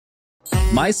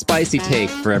My spicy take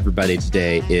for everybody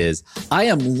today is I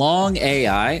am long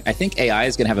AI. I think AI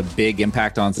is going to have a big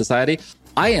impact on society.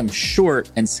 I am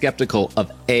short and skeptical of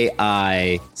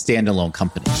AI standalone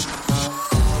companies.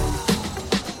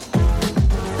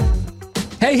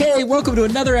 Hey, welcome to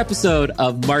another episode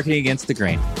of Marketing Against the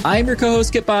Grain. I'm your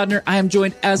co-host, Kip Bodner. I am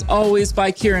joined, as always,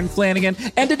 by Kieran Flanagan.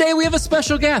 And today we have a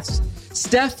special guest,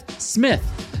 Steph Smith,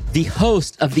 the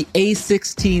host of the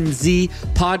A16Z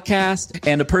podcast,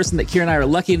 and a person that Kieran and I are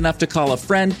lucky enough to call a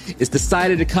friend, is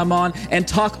decided to come on and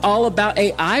talk all about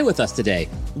AI with us today.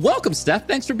 Welcome, Steph.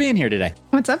 Thanks for being here today.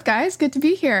 What's up, guys? Good to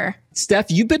be here.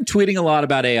 Steph, you've been tweeting a lot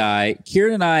about AI.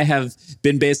 Kieran and I have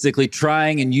been basically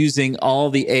trying and using all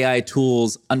the AI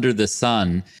tools under the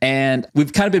sun. And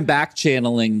we've kind of been back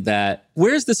channeling that.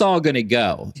 Where's this all going to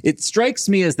go? It strikes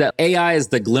me as that AI is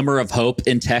the glimmer of hope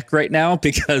in tech right now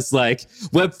because like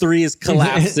Web3 is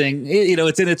collapsing.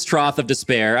 It's in its trough of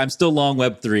despair. I'm still long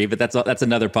Web3, but that's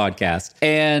another podcast.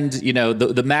 And,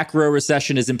 the macro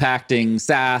recession is impacting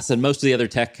SaaS and most of the other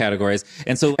tech categories.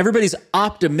 And so everybody's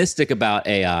optimistic about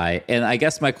AI. And I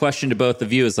guess my question to both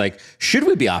of you is like, should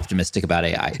we be optimistic about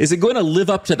AI? Is it going to live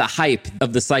up to the hype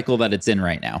of the cycle that it's in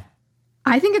right now?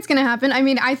 I think it's going to happen. I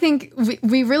mean, I think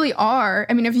we really are.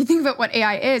 I mean, if you think about what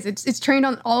AI is, it's trained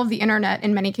on all of the internet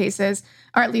in many cases,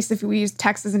 or at least if we use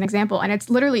text as an example. And it's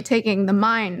literally taking the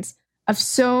minds of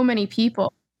so many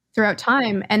people throughout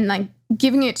time and like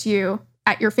giving it to you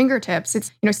at your fingertips.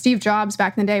 It's, Steve Jobs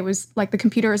back in the day was like the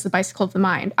computer is the bicycle of the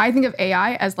mind. I think of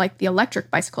AI as like the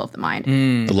electric bicycle of the mind.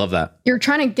 I love that. You're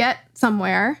trying to get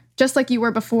somewhere just like you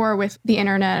were before with the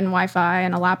internet and Wi-Fi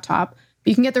and a laptop, but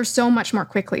you can get there so much more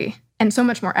quickly and so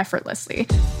much more effortlessly.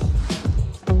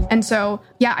 And so,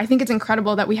 I think it's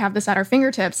incredible that we have this at our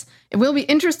fingertips. It will be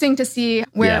interesting to see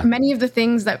where many of the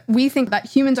things that we think that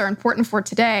humans are important for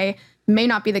today may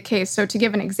not be the case. So to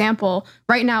give an example,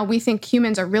 right now, we think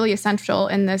humans are really essential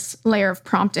in this layer of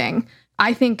prompting.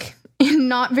 I think in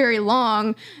not very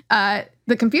long,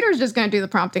 the computer is just going to do the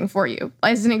prompting for you.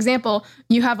 As an example,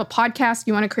 you have a podcast,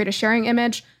 you want to create a sharing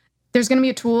image. There's going to be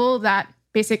a tool that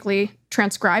basically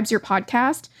transcribes your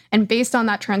podcast. And based on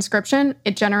that transcription,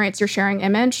 it generates your sharing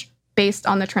image based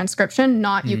on the transcription,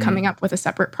 not you coming up with a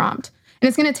separate prompt. And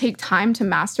it's going to take time to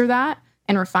master that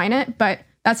and refine it. But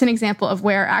that's an example of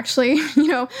where actually,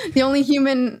 the only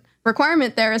human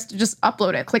requirement there is to just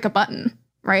upload it, click a button,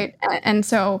 right? And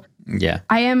so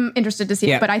I am interested to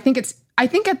see it, but I think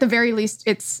at the very least,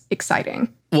 it's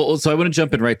exciting. Well, so I want to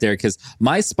jump in right there because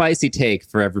my spicy take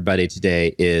for everybody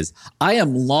today is I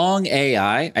am long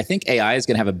AI. I think AI is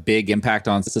going to have a big impact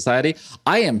on society.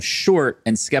 I am short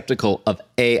and skeptical of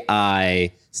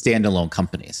AI standalone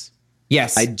companies.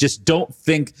 Yes. I just don't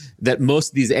think that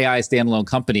most of these AI standalone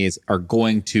companies are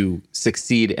going to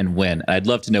succeed and win. I'd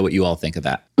love to know what you all think of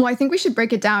that. Well, I think we should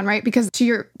break it down, right? Because to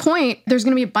your point, there's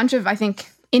going to be a bunch of, I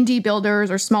think, indie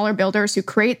builders or smaller builders who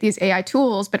create these AI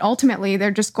tools, but ultimately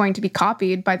they're just going to be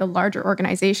copied by the larger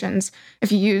organizations.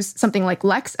 If you use something like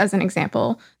Lex as an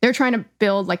example, they're trying to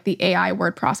build like the AI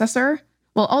word processor.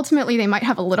 Well, ultimately they might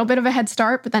have a little bit of a head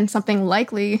start, but then something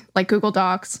likely like Google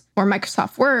Docs or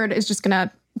Microsoft Word is just going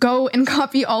to go and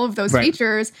copy all of those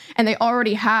features, and they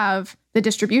already have the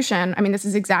distribution. I mean, this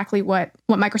is exactly what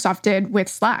Microsoft did with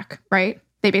Slack, right?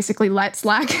 They basically let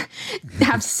Slack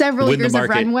have several years of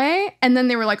runway, and then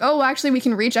they were like, oh, actually, we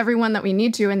can reach everyone that we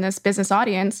need to in this business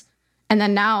audience. And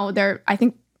then now I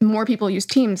think more people use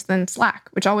Teams than Slack,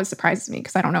 which always surprises me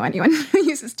because I don't know anyone who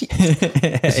uses Teams.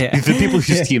 The people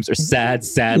who use Teams are sad,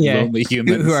 lonely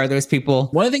humans. Who are those people?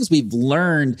 One of the things we've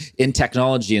learned in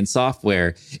technology and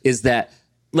software is that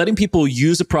letting people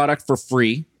use a product for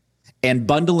free and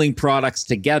bundling products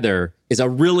together is a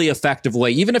really effective way,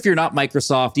 even if you're not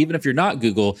Microsoft, even if you're not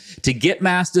Google, to get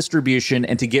mass distribution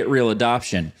and to get real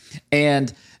adoption.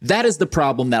 And that is the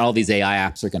problem that all these AI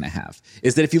apps are going to have,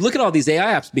 is that if you look at all these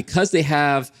AI apps, because they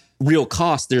have real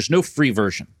cost, there's no free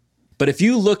version. But if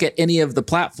you look at any of the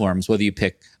platforms, whether you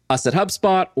pick us at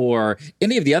HubSpot or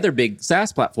any of the other big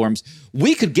SaaS platforms,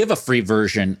 we could give a free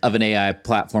version of an AI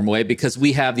platform away because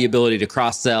we have the ability to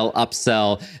cross-sell,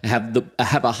 upsell,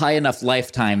 have a high enough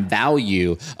lifetime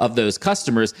value of those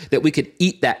customers that we could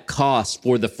eat that cost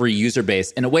for the free user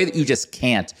base in a way that you just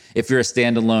can't if you're a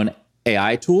standalone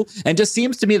AI tool. And it just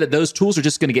seems to me that those tools are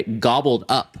just going to get gobbled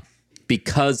up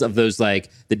because of those like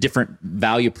the different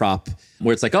value prop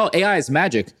where it's like, oh, AI is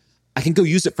magic. I can go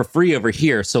use it for free over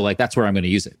here. So like, that's where I'm going to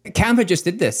use it. Canva just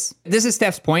did this. This is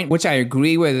Steph's point, which I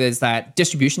agree with, is that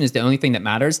distribution is the only thing that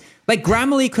matters. Like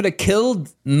Grammarly could have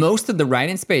killed most of the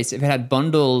writing space if it had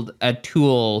bundled a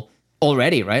tool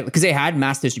already, right? Because they had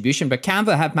mass distribution, but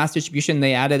Canva had mass distribution.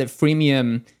 They added a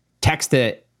freemium text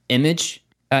to image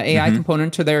AI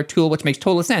component to their tool, which makes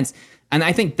total sense. And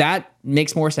I think that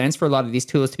makes more sense for a lot of these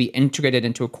tools to be integrated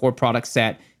into a core product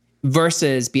set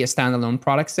versus be a standalone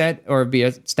product set or be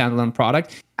a standalone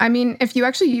product. I mean, if you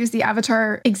actually use the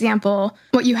avatar example,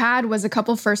 what you had was a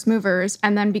couple first movers.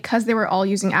 And then because they were all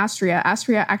using Astria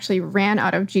actually ran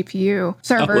out of GPU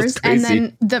servers. And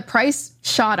then the price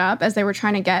shot up as they were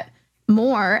trying to get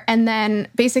more. And then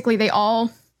basically they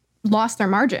all lost their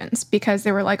margins because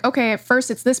they were like, okay, at first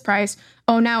it's this price.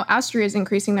 Oh, now Astria is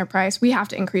increasing their price. We have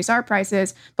to increase our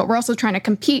prices, but we're also trying to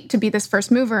compete to be this first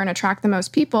mover and attract the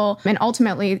most people. And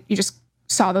ultimately, you just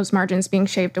saw those margins being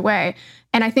shaved away.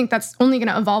 And I think that's only going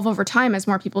to evolve over time as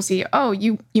more people see, oh,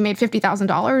 you made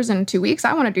 $50,000 in 2 weeks.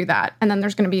 I want to do that. And then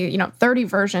there's going to be, 30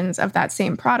 versions of that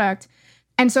same product.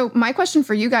 And so my question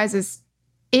for you guys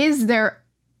is there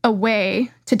a way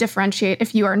to differentiate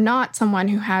if you are not someone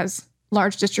who has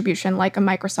large distribution like a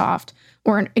Microsoft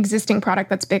or an existing product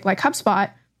that's big like HubSpot?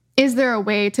 Is there a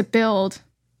way to build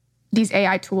these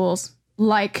AI tools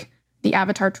like the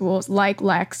avatar tools, like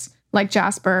Lex, like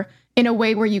Jasper, in a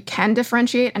way where you can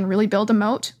differentiate and really build a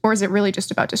moat? Or is it really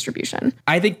just about distribution?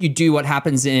 I think you do what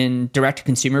happens in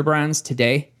direct-to-consumer brands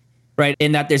today, right?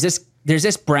 In that there's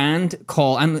this brand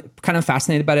called, I'm kind of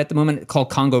fascinated by it at the moment, called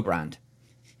Congo Brand.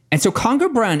 And so Congo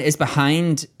Brand is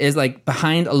behind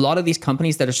a lot of these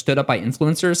companies that are stood up by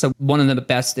influencers. So one of the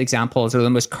best examples, or the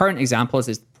most current examples,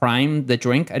 is Prime, the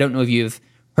drink. I don't know if you've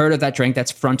heard of that drink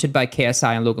that's fronted by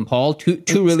KSI and Logan Paul. Two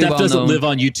really well known. Steph doesn't live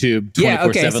on YouTube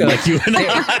 24/7 like you and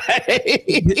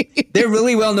I. They're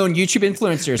really well known YouTube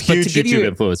influencers. Huge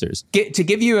YouTube influencers. To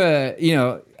give you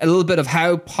a little bit of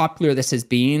how popular this has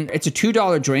been, it's a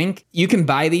 $2 drink. You can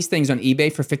buy these things on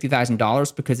eBay for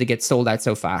 $50,000 because they get sold out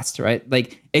so fast, right?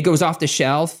 Like it goes off the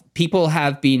shelf. People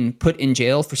have been put in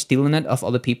jail for stealing it off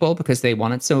other people because they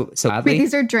want it so badly. Wait,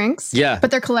 these are drinks? Yeah.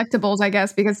 But they're collectibles, I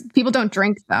guess, because people don't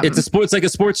drink them. It's like a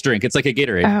sports drink. It's like a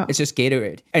Gatorade. Oh. It's just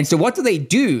Gatorade. And so what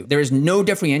do? There is no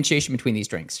differentiation between these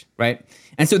drinks, right?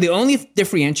 And so the only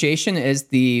differentiation is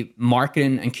the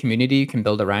marketing and community you can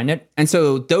build around it. And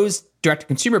so those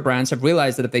direct-to-consumer brands have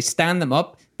realized that if they stand them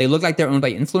up, they look like they're owned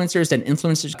by influencers, then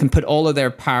influencers can put all of their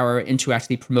power into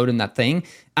actually promoting that thing.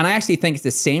 And I actually think it's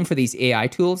the same for these AI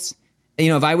tools.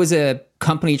 If I was a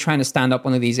company trying to stand up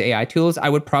one of these AI tools, I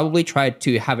would probably try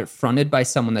to have it fronted by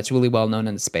someone that's really well known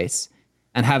in the space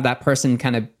and have that person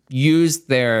kind of use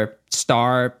their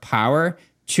star power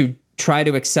to try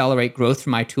to accelerate growth for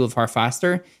my tool far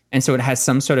faster. And so it has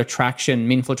some sort of traction,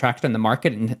 meaningful traction in the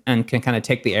market and can kind of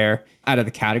take the air out of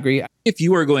the category. If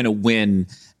you are going to win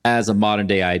as a modern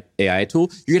day AI tool,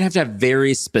 you're going to have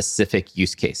very specific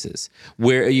use cases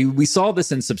where we saw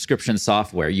this in subscription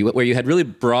software, where you had really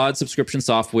broad subscription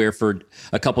software for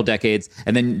a couple decades.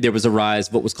 And then there was a rise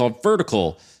of what was called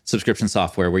vertical subscription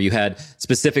software, where you had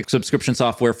specific subscription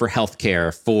software for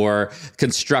healthcare, for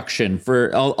construction,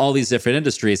 for all these different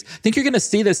industries. I think you're going to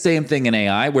see the same thing in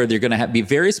AI, where they're going to be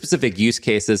very specific use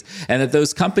cases, and that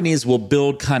those companies will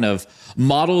build kind of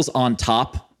models on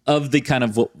top of the kind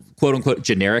of quote unquote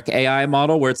generic AI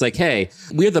model, where it's like, hey,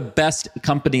 we're the best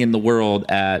company in the world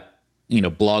at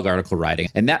blog article writing.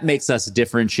 And that makes us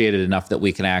differentiated enough that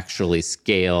we can actually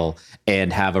scale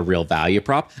and have a real value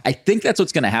prop. I think that's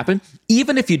what's going to happen.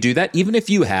 Even if you do that, even if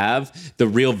you have the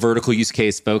real vertical use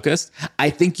case focused, I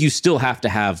think you still have to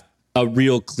have a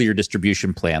real clear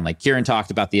distribution plan. Like Kieran talked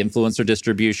about the influencer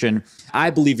distribution.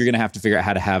 I believe you're going to have to figure out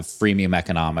how to have freemium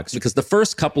economics, because the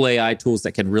first couple AI tools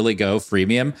that can really go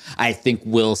freemium, I think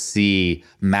will see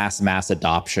mass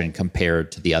adoption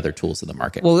compared to the other tools in the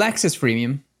market. Well, Lex is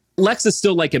freemium. Lex is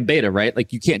still like in beta, right?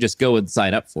 Like you can't just go and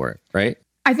sign up for it, right?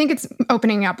 I think it's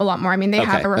opening up a lot more. I mean, they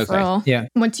have a referral. Okay. Yeah.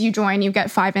 Once you join, you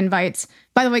get 5 invites.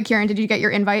 By the way, Kieran, did you get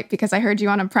your invite? Because I heard you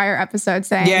on a prior episode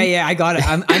saying... Yeah, I got it.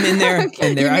 I'm in there.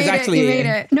 Okay, I was actually... You made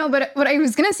it. No, but what I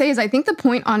was going to say is I think the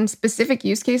point on specific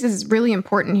use cases is really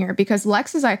important here, because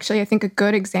Lex is actually, I think, a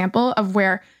good example of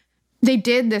where they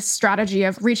did this strategy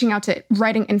of reaching out to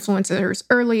writing influencers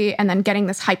early and then getting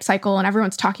this hype cycle, and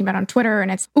everyone's talking about it on Twitter,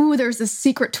 and it's, there's this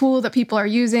secret tool that people are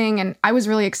using. And I was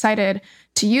really excited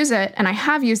to use it, and I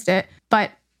have used it.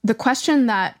 But the question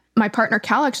that my partner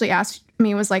Cal actually asked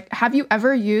me was like, have you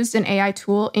ever used an AI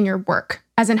tool in your work?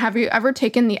 As in, have you ever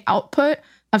taken the output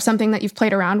of something that you've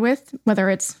played around with, whether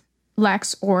it's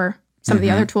Lex or some of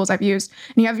the other tools I've used,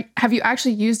 and have you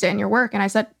actually used it in your work? And I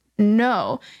said,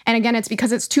 no. And again, it's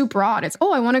because it's too broad. It's,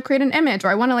 I want to create an image, or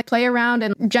I want to play around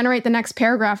and generate the next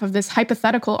paragraph of this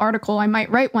hypothetical article I might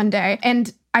write one day.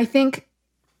 And I think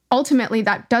ultimately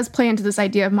that does play into this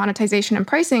idea of monetization and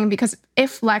pricing, because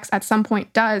if Lex at some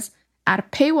point does add a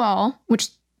paywall, which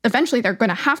eventually they're going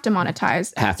to have to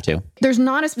monetize. Have to. There's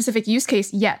not a specific use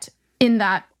case yet in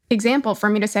that example for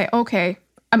me to say, okay,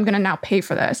 I'm going to now pay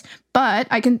for this. But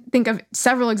I can think of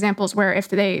several examples where if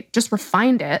they just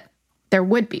refined it, there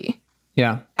would be.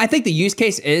 Yeah. I think the use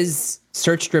case is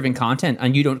search-driven content,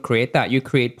 and you don't create that. You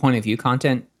create point of view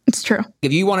content. It's true.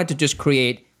 If you wanted to just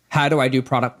create, how do I do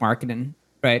product marketing,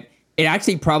 right? It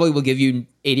actually probably will give you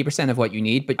 80% of what you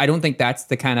need, but I don't think that's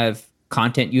the kind of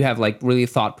content you have, like really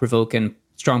thought-provoking,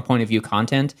 strong point of view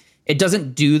content. It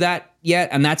doesn't do that yet,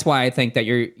 and that's why I think that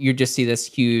you just see this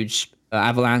huge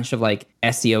avalanche of like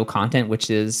SEO content, which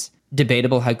is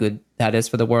debatable how good that is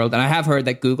for the world. And I have heard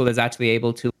that Google is actually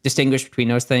able to distinguish between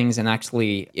those things and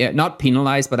actually not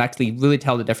penalize, but actually really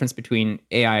tell the difference between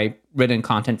AI written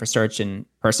content for search and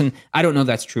person. I don't know if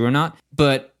that's true or not,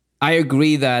 but I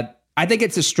agree that I think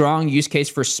it's a strong use case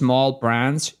for small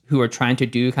brands who are trying to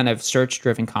do kind of search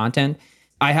driven content.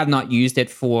 I have not used it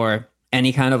for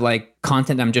any kind of like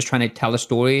content I'm just trying to tell a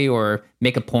story or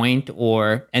make a point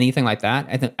or anything like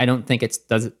that. I don't think it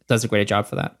does a great job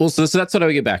for that. Well, so that's what I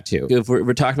would get back to. If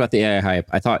we're talking about the AI hype,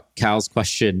 I thought Cal's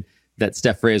question that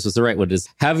Steph raised was the right one. Is,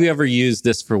 have you ever used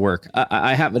this for work?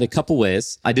 I have in a couple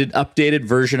ways. I did an updated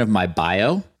version of my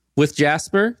bio with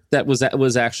Jasper. That was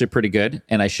actually pretty good,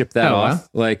 and I shipped that off.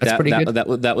 Like that's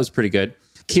that was pretty good.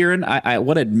 Kieran, I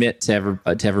want to admit to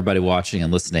everybody watching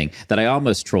and listening that I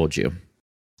almost trolled you.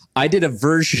 I did a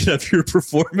version of your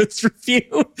performance review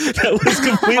that was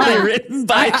completely written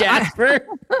by Jasper,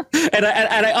 and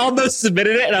I almost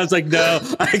submitted it, and I was like, no,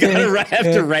 I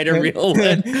have to write a real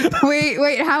one.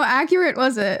 Wait, how accurate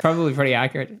was it? Probably pretty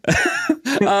accurate.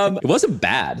 It wasn't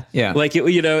bad. Yeah, like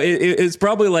it's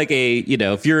probably like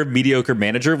if you're a mediocre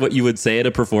manager, what you would say at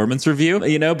a performance review,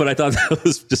 But I thought that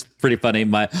was just pretty funny.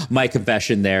 My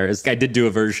confession there is I did do a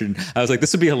version. I was like,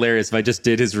 this would be hilarious if I just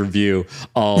did his review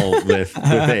all with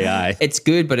AI. It's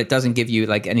good, but it doesn't give you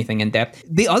like anything in depth.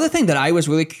 The other thing that I was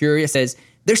really curious is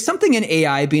there's something in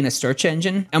AI being a search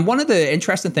engine. And one of the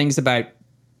interesting things about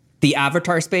the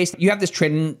avatar space, you have this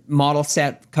training model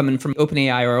set coming from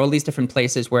OpenAI or all these different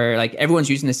places where like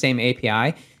everyone's using the same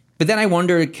API. But then I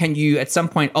wonder, can you at some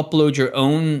point upload your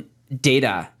own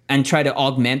data and try to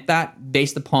augment that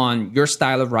based upon your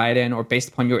style of writing or based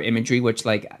upon your imagery, which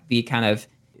like the kind of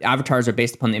avatars are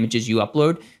based upon the images you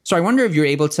upload. So I wonder if you're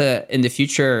able to, in the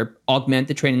future, augment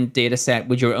the training data set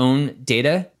with your own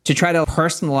data to try to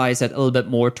personalize it a little bit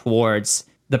more towards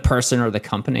the person or the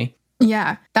company.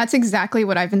 Yeah, that's exactly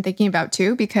what I've been thinking about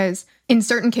too, because in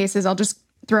certain cases, I'll just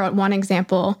throw out one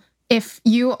example. If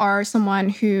you are someone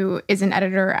who is an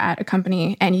editor at a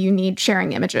company and you need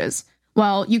sharing images,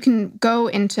 well, you can go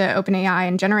into OpenAI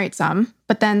and generate some,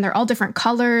 but then they're all different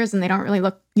colors and they don't really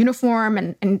look uniform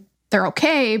and they're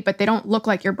okay, but they don't look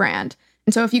like your brand.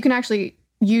 And so if you can actually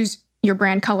use your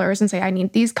brand colors and say, I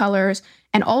need these colors,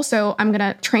 and also I'm going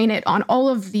to train it on all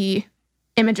of the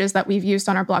images that we've used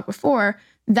on our blog before,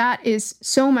 that is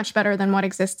so much better than what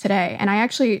exists today. And I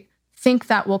actually think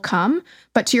that will come.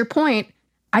 But to your point,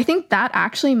 I think that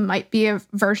actually might be a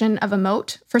version of a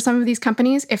moat for some of these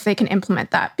companies if they can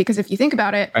implement that. Because if you think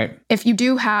about it, right, if you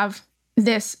do have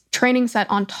this training set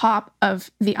on top of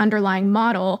the underlying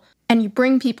model, and you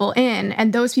bring people in,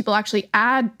 and those people actually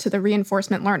add to the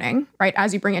reinforcement learning, right?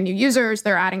 As you bring in new users,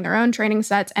 they're adding their own training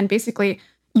sets, and basically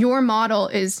your model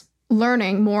is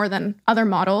learning more than other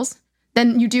models,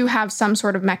 then you do have some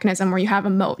sort of mechanism where you have a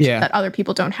moat that other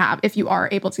people don't have if you are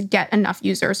able to get enough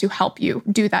users who help you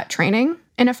do that training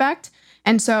in effect.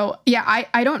 And so,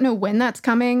 I don't know when that's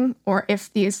coming or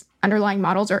if these underlying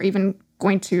models are even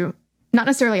going to not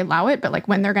necessarily allow it, but like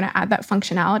when they're going to add that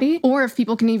functionality, or if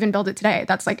people can even build it today.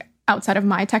 That's like outside of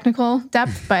my technical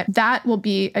depth, but that will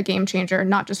be a game changer,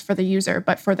 not just for the user,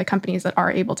 but for the companies that are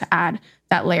able to add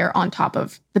that layer on top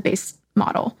of the base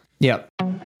model. Yeah.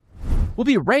 We'll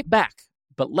be right back,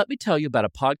 but let me tell you about a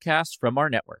podcast from our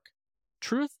network.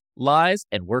 Truth, Lies,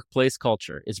 and Workplace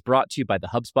Culture is brought to you by the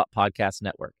HubSpot Podcast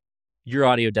Network, your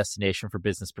audio destination for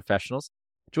business professionals.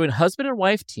 Join husband and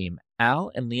wife team Al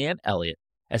and Leanne Elliott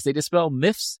as they dispel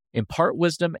myths, impart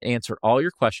wisdom, and answer all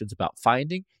your questions about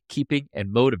finding, keeping,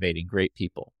 and motivating great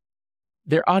people.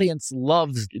 Their audience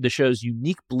loves the show's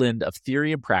unique blend of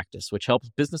theory and practice, which helps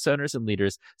business owners and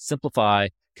leaders simplify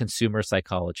consumer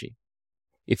psychology.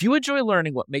 If you enjoy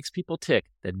learning what makes people tick,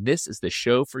 then this is the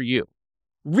show for you.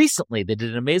 Recently, they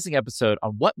did an amazing episode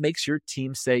on what makes your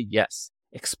team say yes,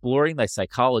 exploring the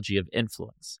psychology of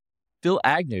influence. Phil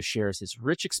Agnew shares his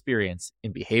rich experience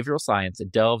in behavioral science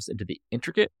and delves into the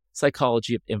intricate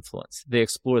psychology of influence. They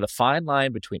explore the fine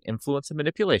line between influence and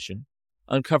manipulation,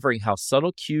 uncovering how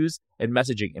subtle cues and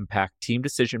messaging impact team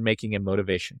decision-making and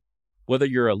motivation. Whether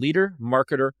you're a leader,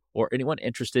 marketer, or anyone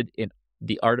interested in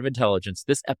the art of intelligence,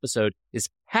 this episode is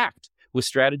packed with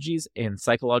strategies and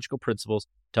psychological principles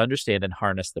to understand and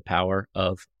harness the power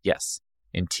of yes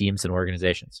in teams and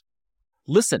organizations.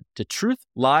 Listen to Truth,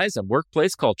 Lies, and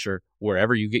Workplace Culture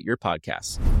wherever you get your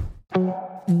podcasts.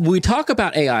 We talk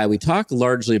about AI, we talk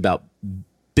largely about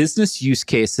business use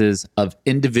cases of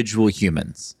individual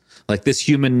humans. Like this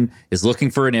human is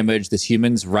looking for an image, this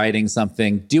human's writing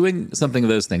something, doing something of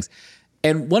those things.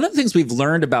 And one of the things we've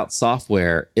learned about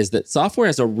software is that software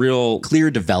has a real clear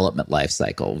development life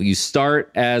cycle. You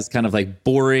start as kind of like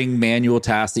boring manual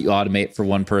tasks that you automate for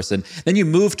one person. Then you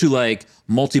move to like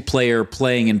multiplayer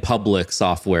playing in public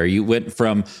software. You went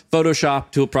from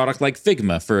Photoshop to a product like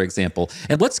Figma, for example.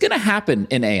 And what's going to happen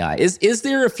in AI? Is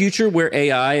there a future where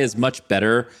AI is much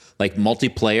better like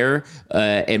multiplayer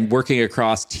and working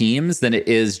across teams than it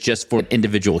is just for an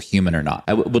individual human or not?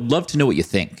 I would love to know what you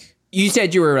think. You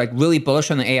said you were like really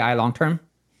bullish on the AI long term.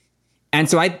 And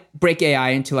so I break AI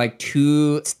into like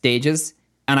 2 stages,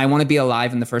 and I want to be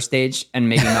alive in the first stage and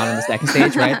maybe not in the second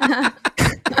stage, right?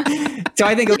 So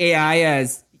I think of AI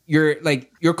as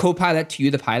your co-pilot to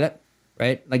you, the pilot,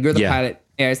 right? Like you're the pilot,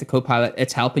 AI is the co-pilot.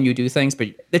 It's helping you do things, but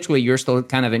literally you're still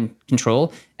kind of in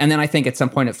control. And then I think at some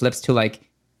point it flips to like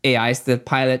AI is the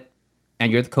pilot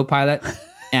and you're the co-pilot.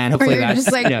 And hopefully that's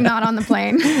just like not on the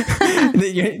plane.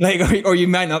 Like, or you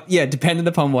might not, depending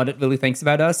upon what it really thinks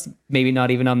about us, maybe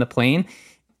not even on the plane.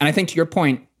 And I think to your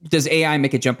point, does AI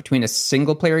make a jump between a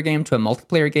single player game to a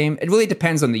multiplayer game? It really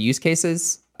depends on the use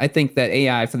cases. I think that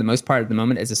AI, for the most part at the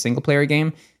moment, is a single player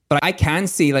game. But I can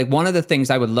see like one of the things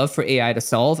I would love for AI to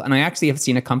solve, and I actually have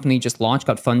seen a company just launch,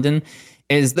 got funding,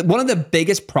 is that one of the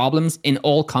biggest problems in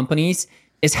all companies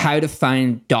is how to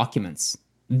find documents.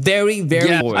 Very, very.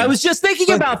 Yeah, I was just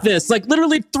thinking about this, like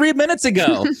literally 3 minutes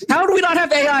ago. How do we not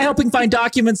have AI helping find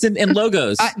documents and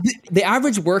logos? The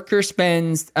average worker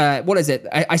spends, what is it?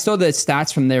 I saw the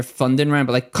stats from their funding round,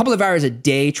 but like a couple of hours a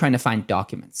day trying to find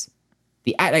documents.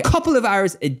 A couple of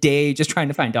hours a day just trying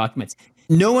to find documents.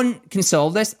 No one can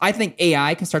solve this. I think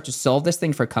AI can start to solve this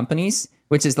thing for companies,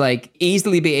 which is like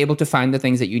easily be able to find the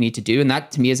things that you need to do. And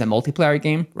that to me is a multiplayer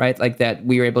game, right? Like that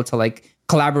we are able to like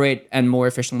collaborate and more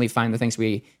efficiently find the things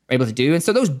we are able to do. And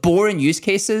so those boring use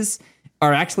cases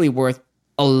are actually worth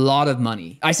a lot of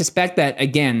money. I suspect that,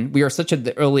 again, we are such at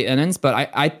the early innings,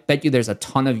 but I bet you there's a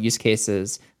ton of use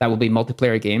cases that will be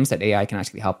multiplayer games that AI can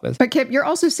actually help with. But Kip, you're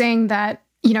also saying that,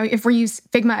 you know, if we use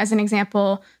Figma as an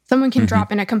example, someone can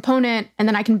drop in a component and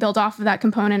then I can build off of that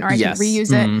component or I can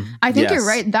reuse it. I think you're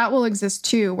right. That will exist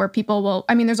too, where people will,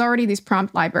 I mean, there's already these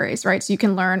prompt libraries, right? So you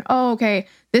can learn, oh, okay,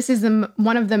 this is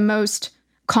one of the most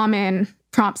common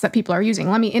prompts that people are using.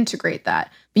 Let me integrate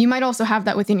that. But you might also have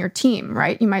that within your team,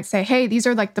 right? You might say, hey, these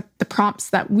are like the prompts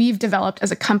that we've developed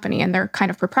as a company and they're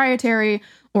kind of proprietary,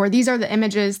 or these are the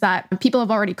images that people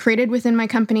have already created within my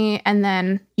company. And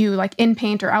then you like in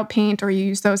paint or out paint, or you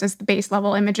use those as the base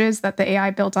level images that the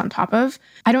AI builds on top of.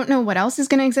 I don't know what else is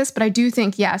going to exist, but I do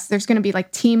think, yes, there's going to be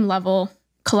like team level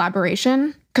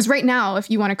collaboration. Because right now,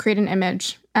 if you want to create an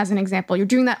image, as an example, you're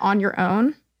doing that on your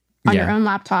own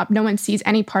laptop. No one sees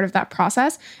any part of that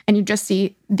process and you just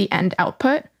see the end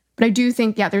output. But I do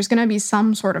think, there's going to be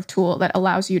some sort of tool that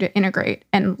allows you to integrate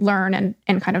and learn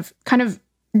and kind of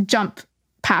jump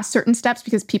past certain steps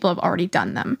because people have already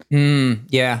done them.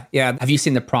 Yeah. Have you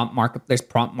seen the prompt market? There's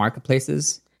prompt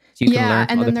marketplaces. So you can learn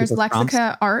and then there's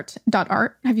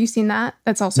lexicaart.art. Have you seen that?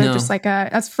 That's also just like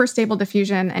that's for Stable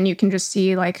Diffusion, and you can just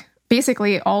see like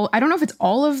basically I don't know if it's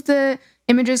all of the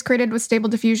images created with Stable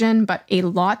Diffusion, but a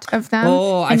lot of them.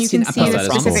 And you can see the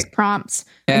specific prompts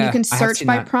and you can search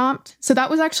by prompt. So that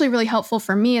was actually really helpful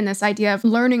for me in this idea of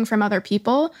learning from other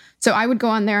people. So I would go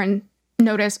on there and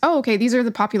notice, oh, okay, these are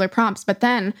the popular prompts. But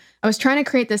then I was trying to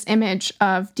create this image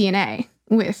of DNA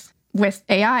with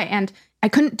AI and I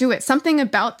couldn't do it. Something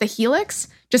about the helix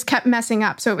just kept messing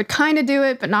up. So it would kind of do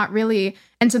it, but not really.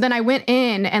 And so then I went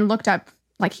in and looked up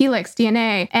like helix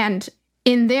DNA, and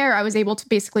in there, I was able to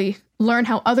basically learn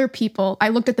how other people, I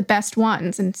looked at the best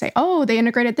ones and say, oh, they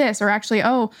integrated this, or actually,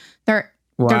 they're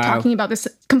talking about this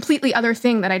completely other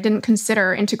thing that I didn't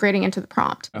consider integrating into the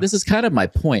prompt. This is kind of my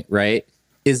point, right?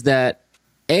 Is that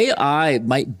AI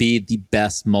might be the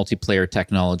best multiplayer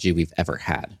technology we've ever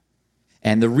had.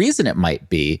 And the reason it might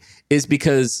be is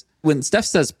because when Steph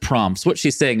says prompts, what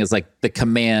she's saying is like the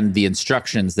command, the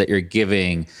instructions that you're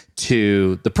giving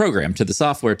to the program, to the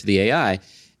software, to the AI.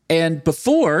 And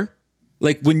before,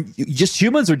 like when just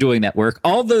humans were doing that work,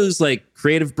 all those like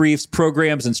creative briefs,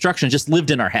 programs, instructions just lived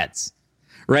in our heads,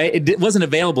 right? It wasn't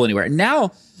available anywhere.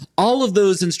 Now, all of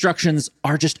those instructions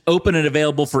are just open and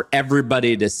available for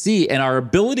everybody to see. And our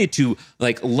ability to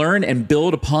like learn and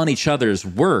build upon each other's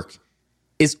work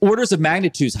is orders of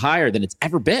magnitudes higher than it's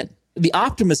ever been. the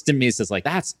optimist in me says like,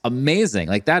 that's amazing.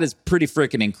 Like that is pretty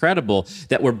freaking incredible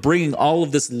that we're bringing all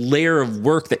of this layer of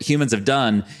work that humans have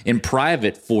done in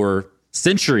private for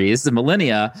centuries and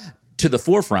millennia to the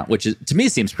forefront, which is, to me,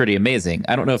 seems pretty amazing.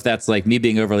 I don't know if that's like me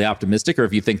being overly optimistic or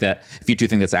if you do think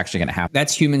that's actually going to happen.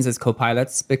 That's humans as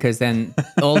co-pilots, because then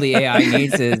all the AI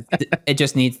needs is, it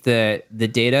just needs the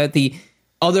data. The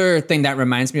other thing that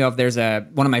reminds me of, there's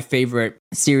one of my favorite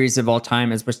series of all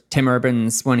time was Tim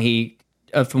Urban's when he,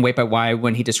 from Wait by Why,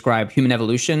 when he described human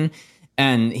evolution.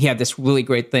 And he had this really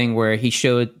great thing where he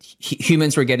showed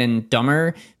humans were getting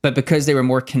dumber, but because they were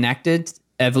more connected,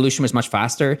 evolution was much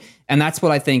faster. And that's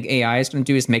what I think AI is going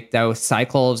to do, is make those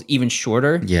cycles even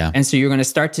shorter. Yeah. And so you're going to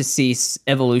start to see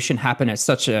evolution happen at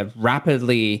such a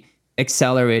rapidly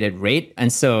accelerated rate.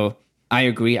 And so I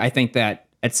agree. I think that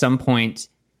at some point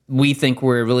we think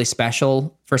we're really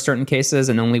special for certain cases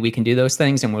and only we can do those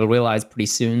things. And we'll realize pretty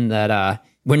soon that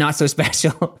we're not so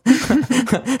special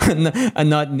and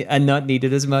not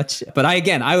needed as much. But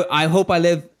I hope I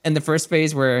live in the first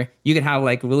phase where you can have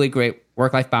like really great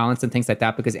work-life balance and things like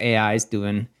that, because AI is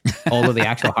doing all of the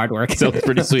actual hard work. So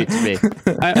pretty sweet to me.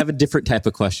 I have a different type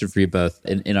of question for you both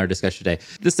in our discussion today.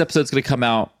 This episode's going to come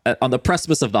out on the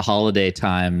precipice of the holiday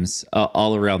times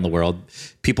all around the world.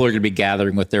 People are going to be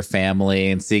gathering with their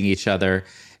family and seeing each other.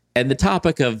 And the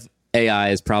topic of AI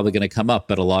is probably going to come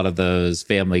up at a lot of those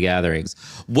family gatherings.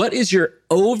 What is your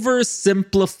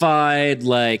oversimplified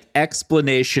like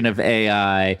explanation of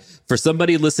AI for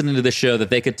somebody listening to the show that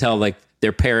they could tell like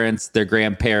their parents, their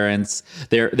grandparents,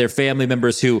 their family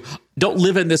members who don't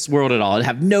live in this world at all and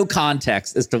have no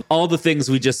context as to all the things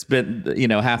we just spent,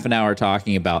 half an hour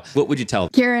talking about? What would you tell them?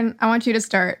 Kieran, I want you to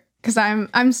start, because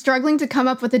I'm struggling to come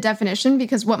up with a definition,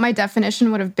 because what my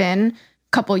definition would have been a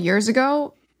couple years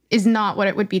ago is not what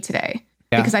it would be today.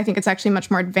 Yeah. Because I think it's actually much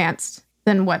more advanced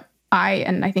than what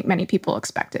I think many people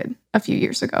expected a few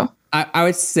years ago. I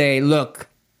would say, look,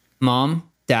 Mom,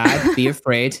 Dad, be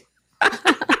afraid.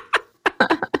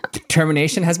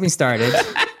 Termination has been started.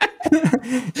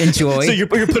 Enjoy. So you're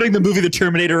putting the movie The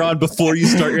Terminator on before you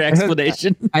start your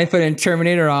explanation? I put in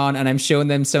Terminator on, and I'm showing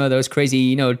them some of those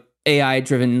crazy,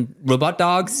 AI-driven robot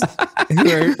dogs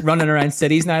who are running around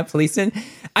cities now, policing.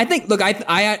 I think, look,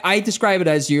 I describe it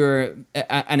as you're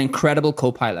an incredible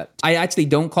co-pilot. I actually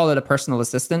don't call it a personal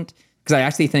assistant, because I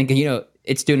actually think,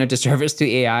 it's doing a disservice to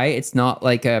AI. It's not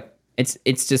like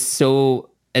it's just so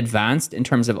advanced in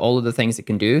terms of all of the things it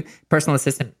can do. Personal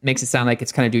assistant makes it sound like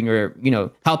it's kind of doing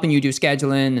your, helping you do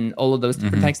scheduling and all of those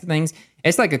different types of things.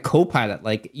 It's like a co-pilot,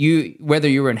 like whether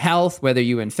you're in health, whether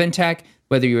you're in fintech,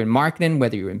 whether you're in marketing,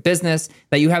 whether you're in business,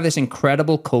 that you have this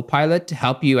incredible co-pilot to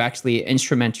help you actually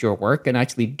instrument your work and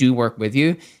actually do work with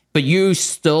you. But you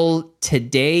still,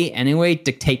 today anyway,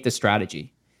 dictate the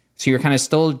strategy. So you're kind of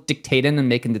still dictating and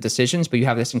making the decisions, but you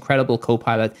have this incredible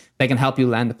co-pilot that can help you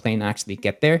land the plane and actually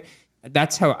get there.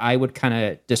 That's how I would kind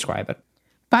of describe it.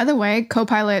 By the way,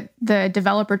 Copilot, the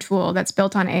developer tool that's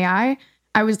built on AI,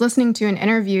 I was listening to an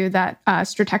interview that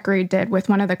Stratechery did with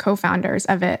one of the co-founders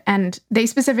of it. And they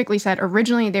specifically said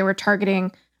originally they were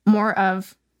targeting more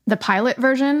of the pilot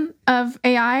version of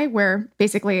AI, where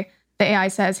basically the AI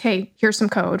says, hey, here's some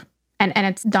code, and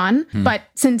it's done. But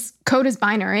since code is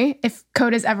binary, if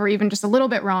code is ever even just a little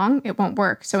bit wrong, it won't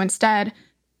work. So instead,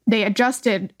 they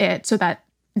adjusted it so that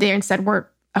they instead were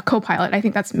a co-pilot. I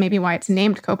think that's maybe why it's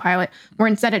named co-pilot, where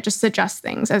instead it just suggests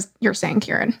things, as you're saying,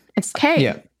 Kieran. It's,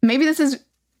 hey, maybe this is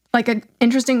like an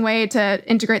interesting way to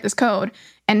integrate this code.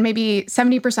 And maybe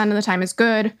 70% of the time is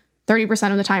good,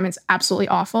 30% of the time it's absolutely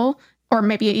awful, or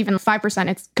maybe even 5%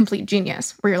 it's complete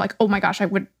genius, where you're like, oh my gosh, I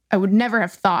would never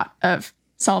have thought of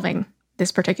solving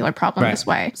this particular problem this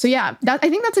way. So yeah, I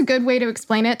think that's a good way to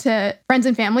explain it to friends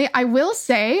and family. I will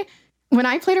say, when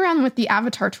I played around with the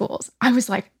avatar tools, I was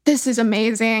like, this is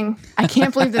amazing. I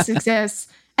can't believe this exists.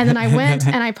 And then I went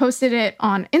and I posted it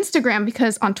on Instagram,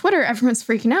 because on Twitter, everyone's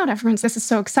freaking out. This is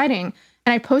so exciting.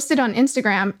 And I posted on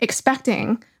Instagram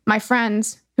expecting my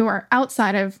friends who are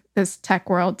outside of this tech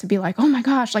world to be like, oh my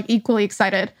gosh, like equally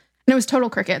excited. And it was total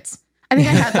crickets. I think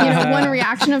I had, one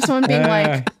reaction of someone being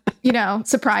like,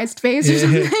 surprised face or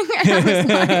something. And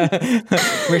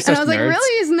I was like,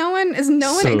 really? Is no one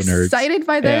so excited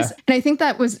by this? Yeah. And I think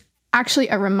that was actually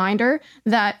a reminder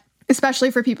that,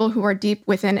 especially for people who are deep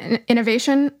within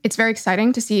innovation, it's very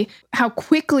exciting to see how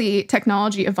quickly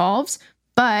technology evolves.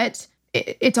 But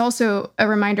it's also a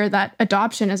reminder that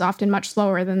adoption is often much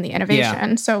slower than the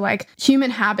innovation. Yeah. So like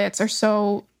human habits are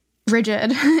so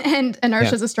rigid and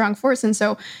inertia is a strong force. And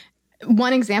so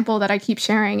one example that I keep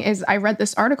sharing is I read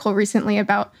this article recently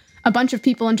about a bunch of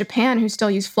people in Japan who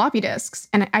still use floppy disks.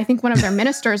 And I think one of their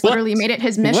ministers literally made it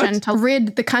his mission to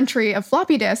rid the country of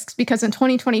floppy disks because in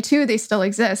 2022, they still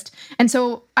exist. And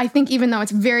so I think even though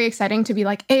it's very exciting to be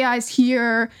like, AI's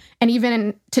here, and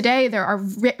even today, there are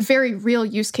very real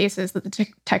use cases that the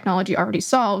technology already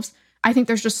solves. I think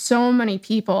there's just so many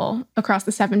people across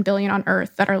the 7 billion on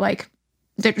Earth that are like,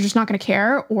 they're just not going to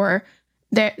care, or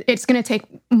that it's going to take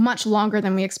much longer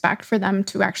than we expect for them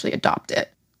to actually adopt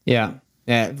it. Yeah,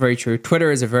 very true.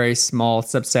 Twitter is a very small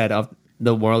subset of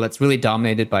the world that's really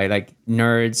dominated by like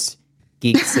nerds,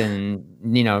 geeks, and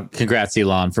Congrats,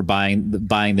 Elon, for buying the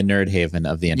nerd haven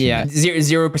of the internet. Yeah,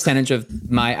 0%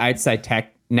 of my outside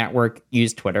tech network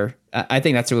use Twitter. I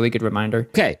think that's a really good reminder.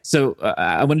 Okay, so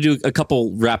I want to do a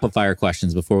couple rapid fire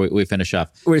questions before we finish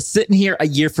up. We're sitting here a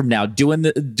year from now doing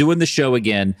the show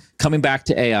again, coming back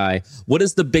to AI. What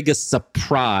is the biggest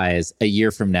surprise a year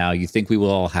from now you think we will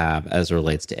all have as it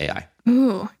relates to AI?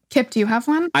 Ooh, Kip, do you have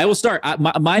one? I will start.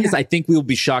 Mine is I think we will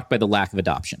be shocked by the lack of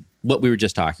adoption, what we were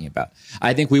just talking about.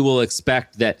 I think we will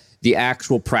expect that the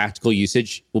actual practical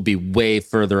usage will be way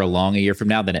further along a year from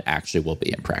now than it actually will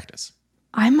be in practice.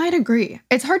 I might agree.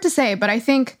 It's hard to say, but I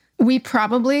think we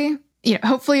probably,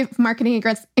 hopefully if marketing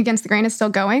against the grain is still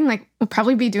going, like we'll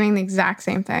probably be doing the exact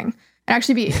same thing. It'd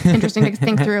actually be interesting to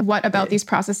think through what about these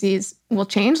processes will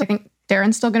change. I think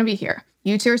Darren's still going to be here.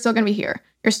 You two are still going to be here.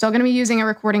 You're still going to be using a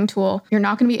recording tool. You're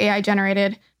not going to be AI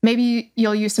generated. Maybe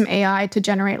you'll use some AI to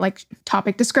generate like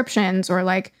topic descriptions or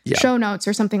like show notes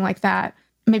or something like that.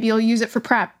 Maybe you'll use it for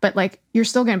prep, but like you're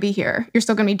still going to be here. You're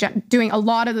still going to be doing a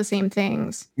lot of the same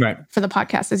things for the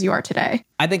podcast as you are today.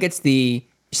 I think it's the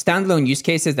standalone use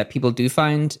cases that people do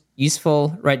find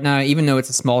useful right now, even though it's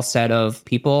a small set of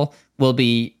people, will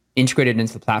be integrated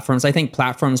into the platforms. I think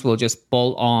platforms will just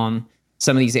bolt on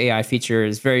some of these AI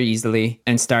features very easily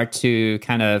and start to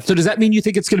kind of... So does that mean you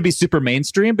think it's going to be super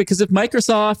mainstream? Because if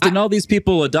Microsoft and all these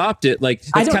people adopt it, like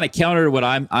it's kind of counter to what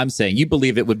I'm saying. You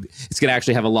believe it's going to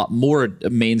actually have a lot more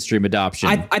mainstream adoption.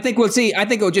 I think we'll see. I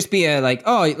think it'll just be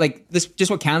this, just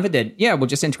what Canva did. Yeah, we'll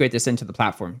just integrate this into the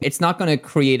platform. It's not going to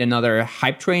create another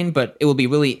hype train, but it will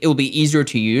be easier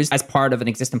to use as part of an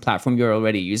existing platform you're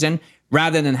already using,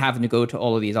 rather than having to go to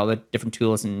all of these other different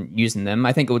tools and using them.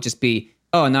 I think it will just be,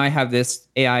 oh, now I have this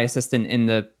AI assistant in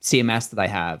the CMS that I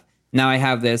have. Now I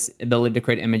have this ability to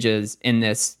create images in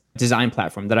this design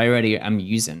platform that I already am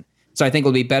using. So I think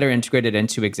it'll be better integrated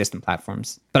into existing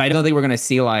platforms. But I don't think we're going to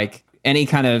see like any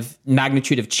kind of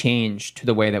magnitude of change to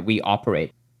the way that we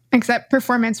operate. Except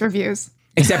performance reviews.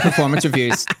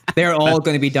 They're all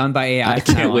going to be done by AI. I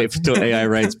can't wait until AI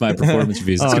writes my performance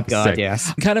reviews. Oh, God,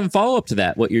 yes. Kind of in follow-up to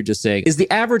that, what you're just saying, is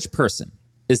the average person,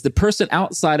 is the person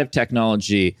outside of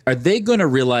technology, are they going to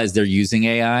realize they're using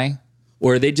AI?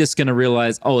 Or are they just going to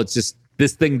realize, oh, it's just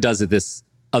this thing does this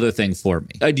other thing for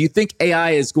me? Do you think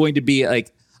AI is going to be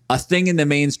like a thing in the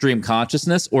mainstream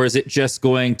consciousness? Or is it just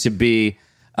going to be,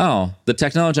 oh, the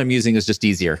technology I'm using is just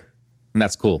easier? And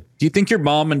that's cool. Do you think your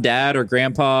mom and dad or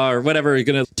grandpa or whatever are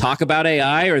going to talk about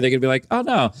AI? Or are they going to be like, oh,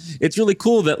 no, it's really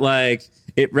cool that like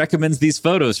it recommends these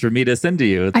photos for me to send to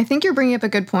you? I think you're bringing up a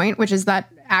good point, which is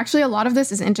that actually a lot of this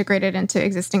is integrated into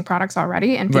existing products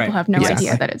already, and people have no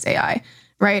idea that it's AI,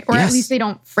 right? Or at least they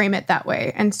don't frame it that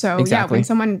way. And so, when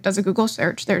someone does a Google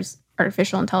search, there's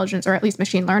artificial intelligence or at least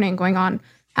machine learning going on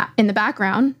in the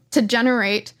background to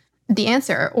generate the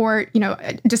answer. Or,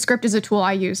 Descript is a tool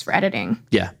I use for editing.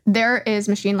 Yeah. There is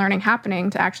machine learning happening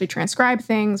to actually transcribe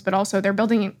things, but also they're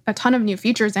building a ton of new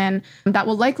features in that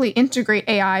will likely integrate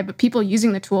AI, but people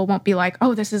using the tool won't be like,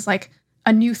 oh, this is like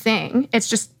a new thing. It's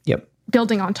just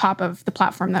building on top of the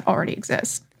platform that already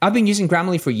exists. I've been using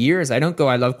Grammarly for years. I don't go,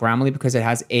 I love Grammarly because it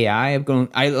has AI.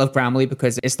 I love Grammarly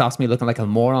because it stops me looking like a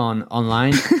moron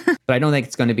online. But I don't think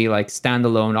it's going to be like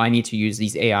standalone. I need to use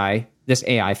this AI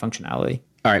functionality.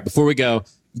 All right, before we go,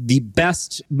 the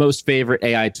best, most favorite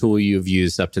AI tool you've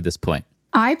used up to this point?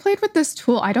 I played with this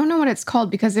tool. I don't know what it's called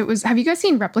because have you guys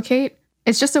seen Replicate?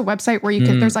 It's just a website where you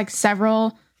can, there's like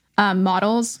several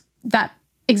models that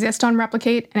exist on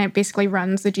Replicate, and it basically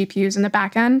runs the GPUs in the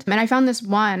back end. And I found this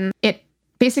one, it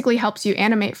basically helps you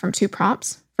animate from 2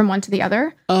 prompts from one to the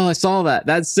other. Oh, I saw that.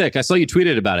 That's sick. I saw you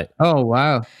tweeted about it. Oh,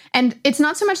 wow. And it's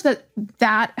not so much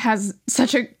that has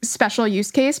such a special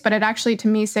use case, but it actually to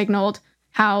me signaled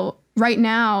how right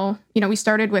now, we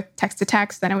started with text to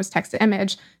text, then it was text to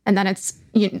image, and then it's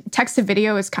text to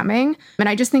video is coming. And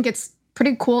I just think it's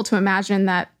pretty cool to imagine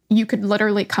that you could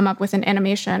literally come up with an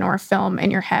animation or a film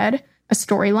in your head, a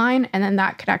storyline, and then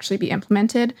that could actually be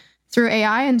implemented through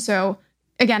AI. And so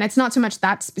again, it's not so much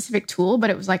that specific tool, but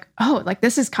it was like, oh, like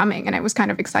this is coming. And it was kind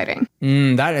of exciting.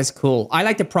 That is cool. I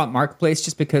like the prompt marketplace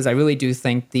just because I really do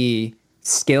think the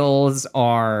skills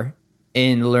are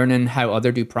in learning how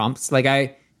other do prompts. Like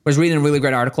I was reading a really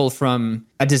great article from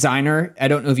a designer. I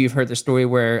don't know if you've heard the story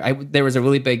where there was a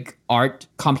really big art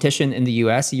competition in the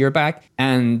US a year back,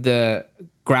 and the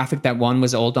graphic that won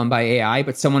was all done by AI,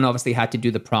 but someone obviously had to do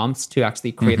the prompts to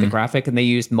actually create the graphic, and they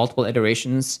used multiple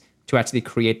iterations to actually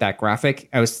create that graphic.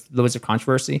 There was loads of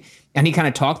controversy. And he kind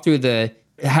of talked through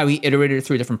how he iterated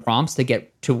through different prompts to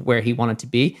get to where he wanted to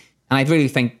be. And I really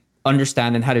think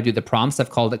understanding how to do the prompts, I've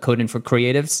called it coding for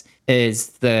creatives, is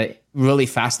the really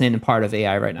fascinating part of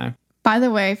AI right now. By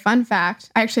the way, fun fact,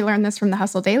 I actually learned this from the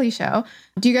Hustle Daily Show.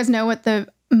 Do you guys know what the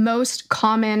most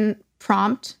common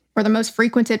prompt or the most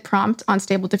frequented prompt on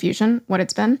Stable Diffusion, what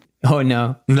it's been? Oh,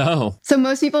 no. No. So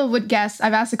most people would guess,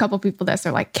 I've asked a couple people this,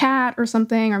 they're like cat or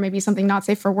something, or maybe something not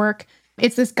safe for work.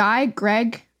 It's this guy,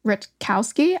 Greg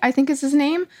Rutkowski, I think is his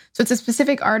name. So it's a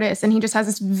specific artist, and he just has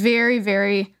this very,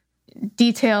 very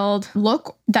detailed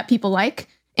look that people like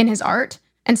in his art.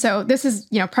 And so this is,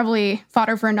 probably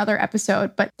fodder for another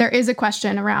episode, but there is a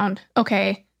question around,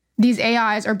 okay, these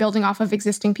AIs are building off of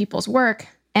existing people's work.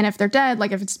 And if they're dead,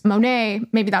 like if it's Monet,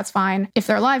 maybe that's fine. If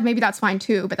they're alive, maybe that's fine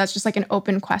too. But that's just like an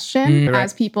open question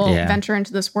as people venture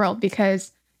into this world,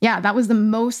 because that was the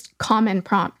most common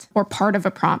prompt or part of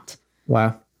a prompt.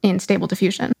 Wow. In Stable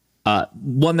Diffusion.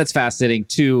 One that's fascinating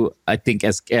too, I think,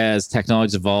 as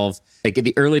technologies evolve, like in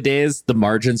the early days, the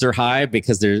margins are high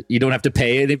because you don't have to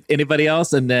pay anybody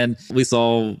else. And then we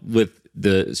saw with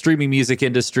the streaming music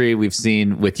industry, we've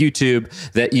seen with YouTube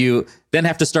that you then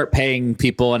have to start paying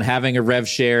people and having a rev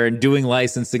share and doing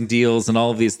licensing deals and all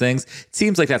of these things. It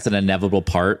seems like that's an inevitable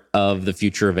part of the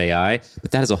future of AI,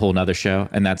 but that is a whole nother show,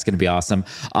 and that's going to be awesome.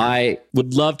 I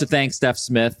would love to thank Steph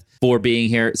Smith for being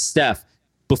here. Steph,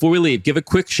 before we leave, give a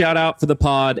quick shout out for the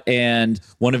pod and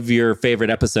one of your favorite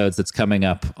episodes that's coming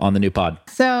up on the new pod.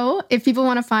 So if people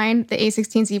want to find the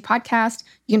A16Z podcast,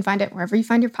 you can find it wherever you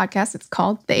find your podcast. It's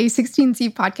called the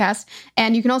A16Z podcast.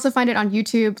 And you can also find it on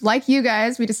YouTube. Like you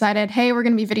guys, we decided, hey, we're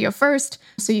going to be video first.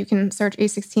 So you can search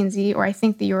A16Z, or I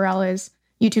think the URL is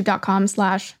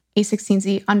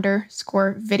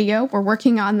youtube.com/A16Z_video. We're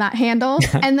working on that handle.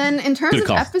 And then in terms of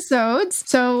episodes,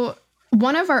 so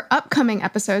one of our upcoming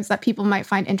episodes that people might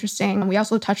find interesting, and we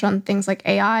also touch on things like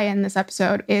AI in this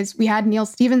episode, is we had Neil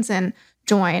Stephenson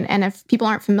join. And if people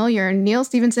aren't familiar, Neil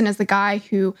Stephenson is the guy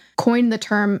who coined the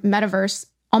term metaverse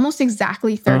almost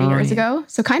exactly 30 years ago.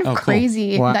 So kind of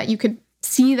crazy that you could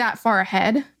see that far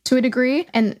ahead to a degree.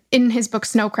 And in his book,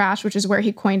 Snow Crash, which is where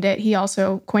he coined it, he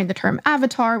also coined the term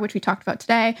avatar, which we talked about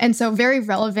today. And so very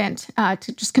relevant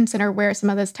to just consider where some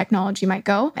of this technology might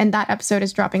go. And that episode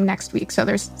is dropping next week. So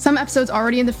there's some episodes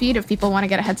already in the feed if people want to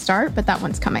get a head start, but that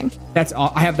one's coming.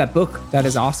 I have that book. That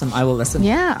is awesome. I will listen.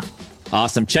 Yeah.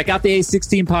 Awesome. Check out the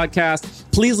A16 podcast.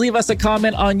 Please leave us a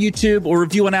comment on YouTube or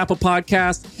review on Apple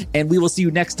Podcasts, and we will see you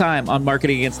next time on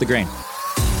Marketing Against the Grain.